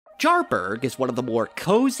Jarburg is one of the more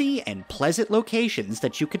cozy and pleasant locations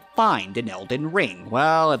that you could find in Elden Ring.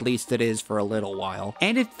 Well, at least it is for a little while.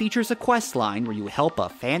 And it features a questline where you help a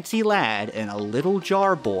fancy lad and a little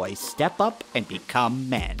jar boy step up and become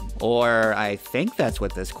men. Or I think that's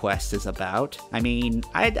what this quest is about. I mean,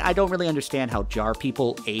 I don't really understand how jar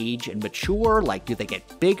people age and mature. Like, do they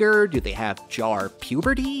get bigger? Do they have jar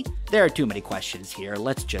puberty? There are too many questions here.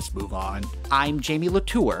 Let's just move on. I'm Jamie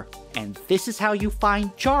Latour, and this is how you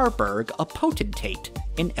find Jarburg, a potentate,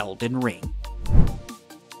 in Elden Ring.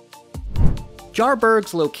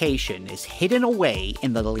 Jarburg's location is hidden away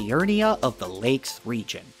in the Liurnia of the Lakes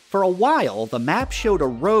region. For a while, the map showed a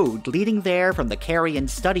road leading there from the Carrion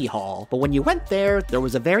Study Hall, but when you went there, there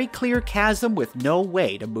was a very clear chasm with no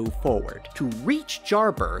way to move forward. To reach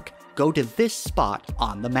Jarburg, go to this spot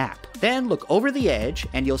on the map. Then look over the edge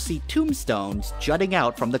and you'll see tombstones jutting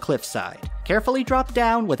out from the cliffside. Carefully drop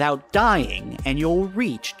down without dying and you'll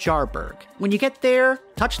reach Jarburg. When you get there,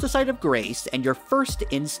 touch the site of grace and your first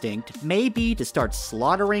instinct may be to start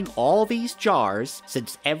slaughtering all these jars,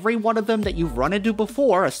 since every one of them that you've run into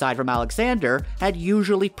before, aside from Alexander, had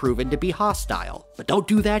usually proven to be hostile. But don't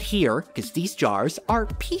do that here, because these jars are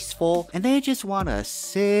peaceful and they just want to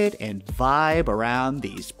sit and vibe around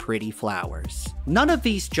these pretty flowers. None of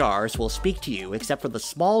these jars will speak to you except for the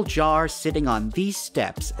small jar sitting on these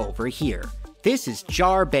steps over here. This is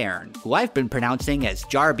Jarburg, who I've been pronouncing as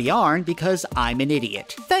Jarbiarn because I'm an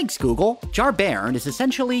idiot. Thanks, Google. Jarburg is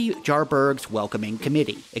essentially Jarburg's welcoming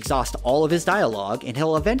committee. Exhaust all of his dialogue, and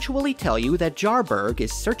he'll eventually tell you that Jarburg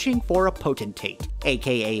is searching for a potentate,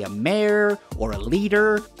 aka a mayor or a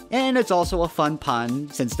leader, and it's also a fun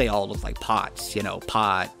pun since they all look like pots. You know,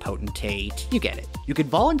 pot, potentate, you get it. You can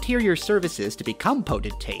volunteer your services to become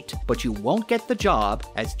potentate, but you won't get the job,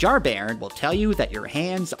 as Jarburg will tell you that your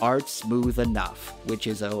hands aren't smooth enough, which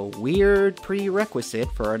is a weird prerequisite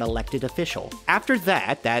for an elected official. After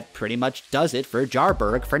that, that pretty much does it for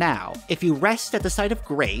Jarburg for now. If you rest at the site of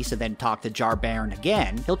grace and then talk to Jarburg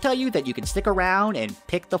again, he'll tell you that you can stick around and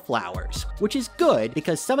pick the flowers, which is good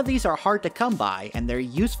because some of these are hard to come by and they're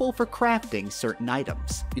useful for crafting certain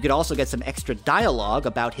items. You could also get some extra dialogue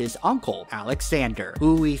about his uncle, Alexander,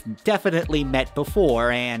 who we've definitely met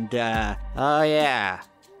before, and oh yeah,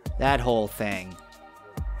 that whole thing.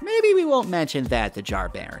 Maybe we won't mention that to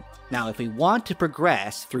Jarburg. Now, if we want to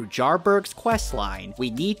progress through Jarburg's questline, we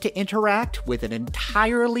need to interact with an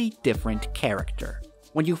entirely different character.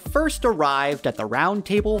 When you first arrived at the Round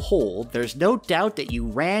Table Hold, there's no doubt that you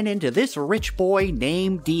ran into this rich boy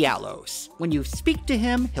named Dialos. When you speak to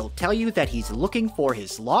him, he'll tell you that he's looking for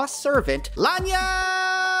his lost servant,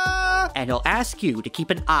 Lanya! And he'll ask you to keep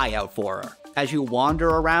an eye out for her. As you wander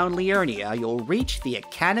around Liurnia, you'll reach the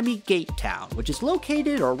Academy Gate Town, which is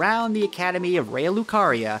located around the Academy of Raya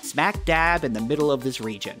Lucaria, smack dab in the middle of this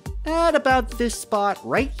region. At about this spot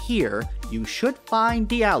right here, you should find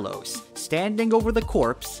Dialos, standing over the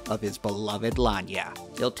corpse of his beloved Lanya.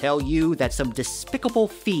 He'll tell you that some despicable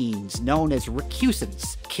fiends known as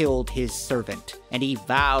recusants killed his servant, and he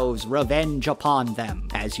vows revenge upon them.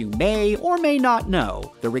 As you may or may not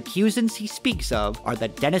know, the recusants he speaks of are the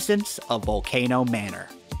denizens of Volcano Manor.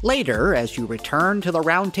 Later, as you return to the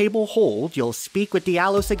Round Table Hold, you'll speak with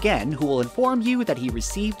Dialos again, who will inform you that he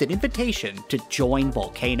received an invitation to join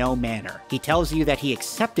Volcano Manor. He tells you that he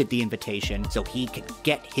accepted the invitation so he can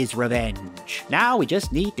get his revenge. Now we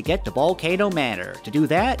just need to get to Volcano Manor. To do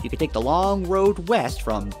that, you can take the long road west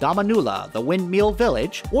from Damanula, the Windmill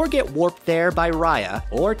Village, or get warped there by Raya,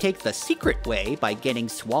 or take the secret way by getting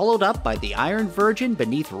swallowed up by the Iron Virgin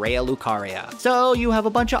beneath Raya Lucaria. So you have a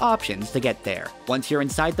bunch of options to get there. Once you're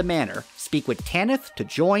inside the manor, speak with Tanith to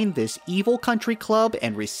join this evil country club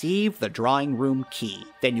and receive the drawing room key.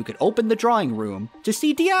 Then you can open the drawing room to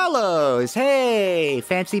see Dialos! Hey,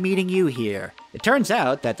 fancy meeting you here. It turns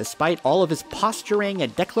out that despite all of his posturing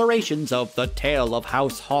and declarations of the tale of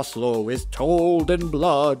House Hoslo is told in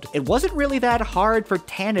blood, it wasn't really that hard for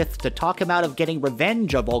Tanith to talk him out of getting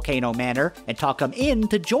revenge of Volcano Manor and talk him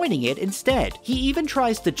into joining it instead. He even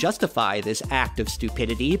tries to justify this act of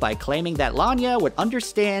stupidity by claiming that Lanya would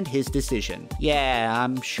understand his decision. Yeah,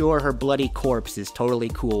 I'm sure her bloody corpse is totally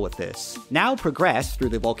cool with this. Now progress through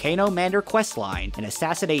the Volcano Manor questline and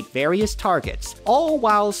assassinate various targets, all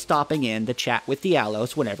while stopping in to chat with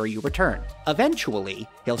Dialos whenever you return. Eventually,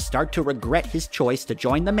 he'll start to regret his choice to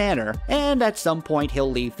join the manor, and at some point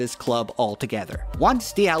he'll leave this club altogether.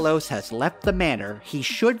 Once Dialos has left the manor, he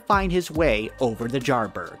should find his way over to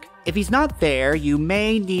Jarburg. If he's not there, you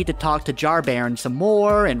may need to talk to Jarburg some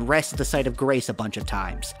more and rest at the site of grace a bunch of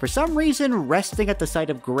times. For some reason, resting at the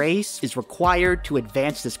site of grace is required to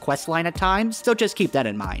advance this questline at times, so just keep that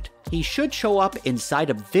in mind. He should show up inside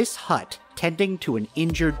of this hut, tending to an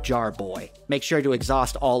injured Jar Boy. Make sure to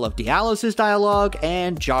exhaust all of Diallos' dialogue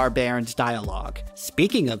and Jar Baron's dialogue.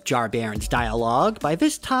 Speaking of Jar Baron's dialogue, by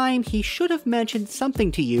this time he should have mentioned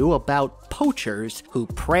something to you about poachers who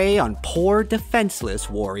prey on poor defenseless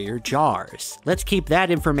warrior Jars. Let's keep that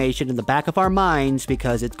information in the back of our minds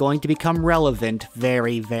because it's going to become relevant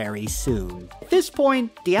very, very soon. At this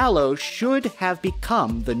point, Diallo should have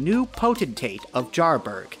become the new Potentate of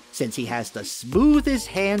Jarburg, since he has the smoothest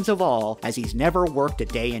hands of all, as he's never worked a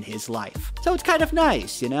day in his life. So it's kind of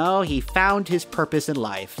nice, you know? He found his purpose in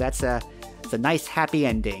life. It's a nice happy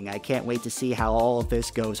ending. I can't wait to see how all of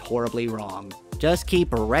this goes horribly wrong. Just keep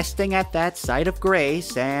resting at that site of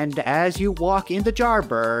grace, and as you walk into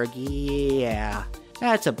Jarburg, yeah,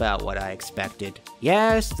 that's about what I expected.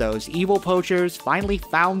 Yes, those evil poachers finally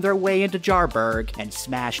found their way into Jarburg and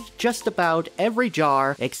smashed just about every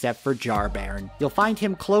jar except for Jar Baron. You'll find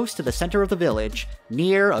him close to the center of the village,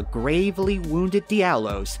 near a gravely wounded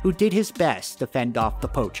Diallos who did his best to fend off the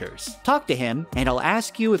poachers. Talk to him, and he'll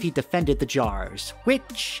ask you if he defended the jars,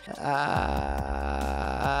 which, I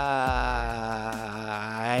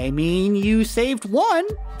mean, you saved one.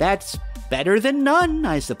 That's better than none,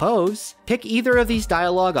 I suppose. Pick either of these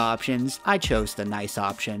dialogue options. I chose the nice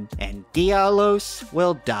option, and Diallos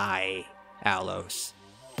will die. Allos.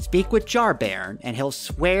 Speak with Jar Baron, and he'll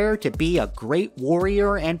swear to be a great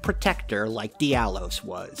warrior and protector like Diallos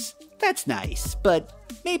was. That's nice, but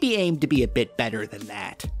maybe aim to be a bit better than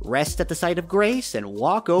that. Rest at the site of grace and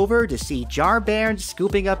walk over to see Jar Baron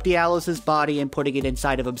scooping up Diallos' body and putting it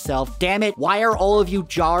inside of himself. Damn it, why are all of you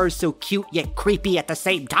Jars so cute yet creepy at the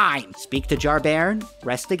same time? Speak to Jar Baron,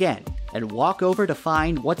 rest again, and walk over to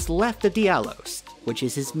find what's left of Diallos, which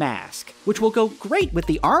is his mask, which will go great with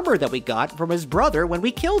the armor that we got from his brother when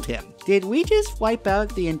we killed him. Did we just wipe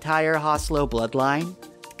out the entire Hoslo bloodline?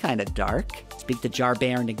 Kinda dark. Speak to Jar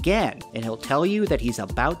Baron again, and he'll tell you that he's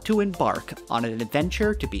about to embark on an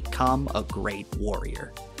adventure to become a great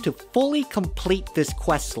warrior. To fully complete this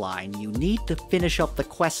questline, you need to finish up the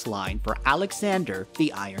questline for Alexander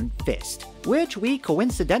the Iron Fist, which we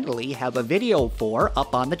coincidentally have a video for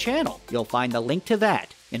up on the channel. You'll find the link to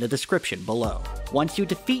that in the description below. Once you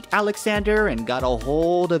defeat Alexander and got a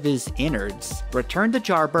hold of his innards, return to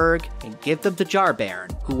Jarburg and give them to Jar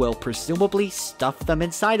Baron, who will presumably stuff them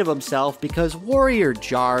inside of himself because warrior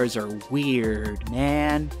jars are weird,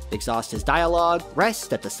 man. Exhaust his dialogue,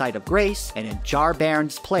 rest at the site of grace, and in Jar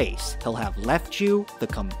Baron's place, he'll have left you the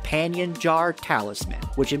Companion Jar Talisman,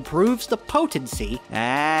 which improves the potency,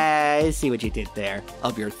 I see what you did there,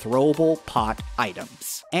 of your throwable pot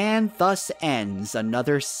items. And thus ends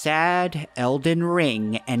another sad Elden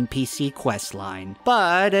Ring NPC questline.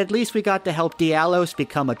 But at least we got to help Diallos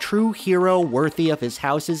become a true hero worthy of his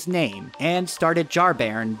house's name, and started Jar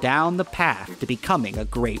Baron down the path to becoming a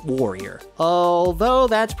great warrior. Although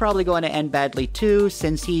that's probably going to end badly too,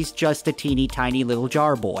 since he's just a teeny tiny little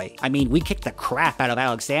jar boy. I mean, we kicked the crap out of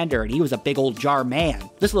Alexander and he was a big old jar man.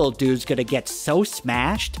 This little dude's gonna get so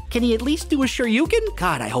smashed. Can he at least do a Shoryuken?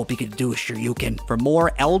 God, I hope he can do a Shoryuken. For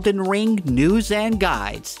more Elden Ring news and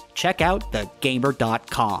guides, check out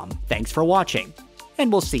thegamer.com. Thanks for watching,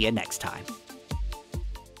 and we'll see you next time.